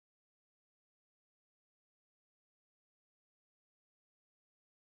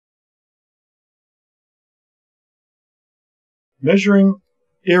Measuring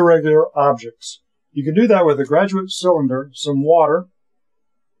irregular objects. You can do that with a graduate cylinder, some water,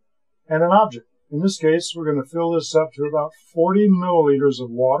 and an object. In this case, we're going to fill this up to about 40 milliliters of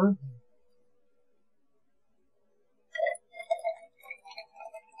water.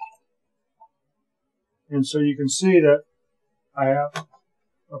 And so you can see that I have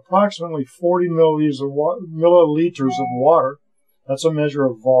approximately 40 milliliters of water. That's a measure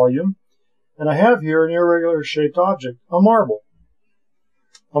of volume. And I have here an irregular shaped object, a marble.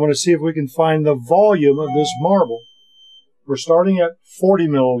 I'm going to see if we can find the volume of this marble. We're starting at 40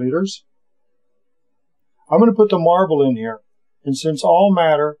 milliliters. I'm going to put the marble in here. And since all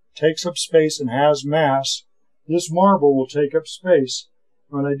matter takes up space and has mass, this marble will take up space.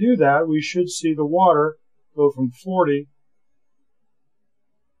 When I do that, we should see the water go from 40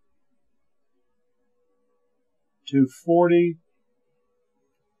 to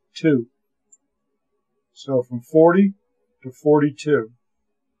 42. So from 40 to 42.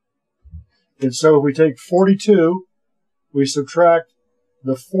 And so if we take 42, we subtract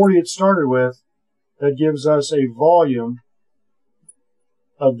the 40 it started with, that gives us a volume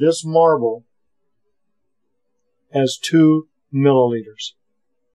of this marble as 2 milliliters.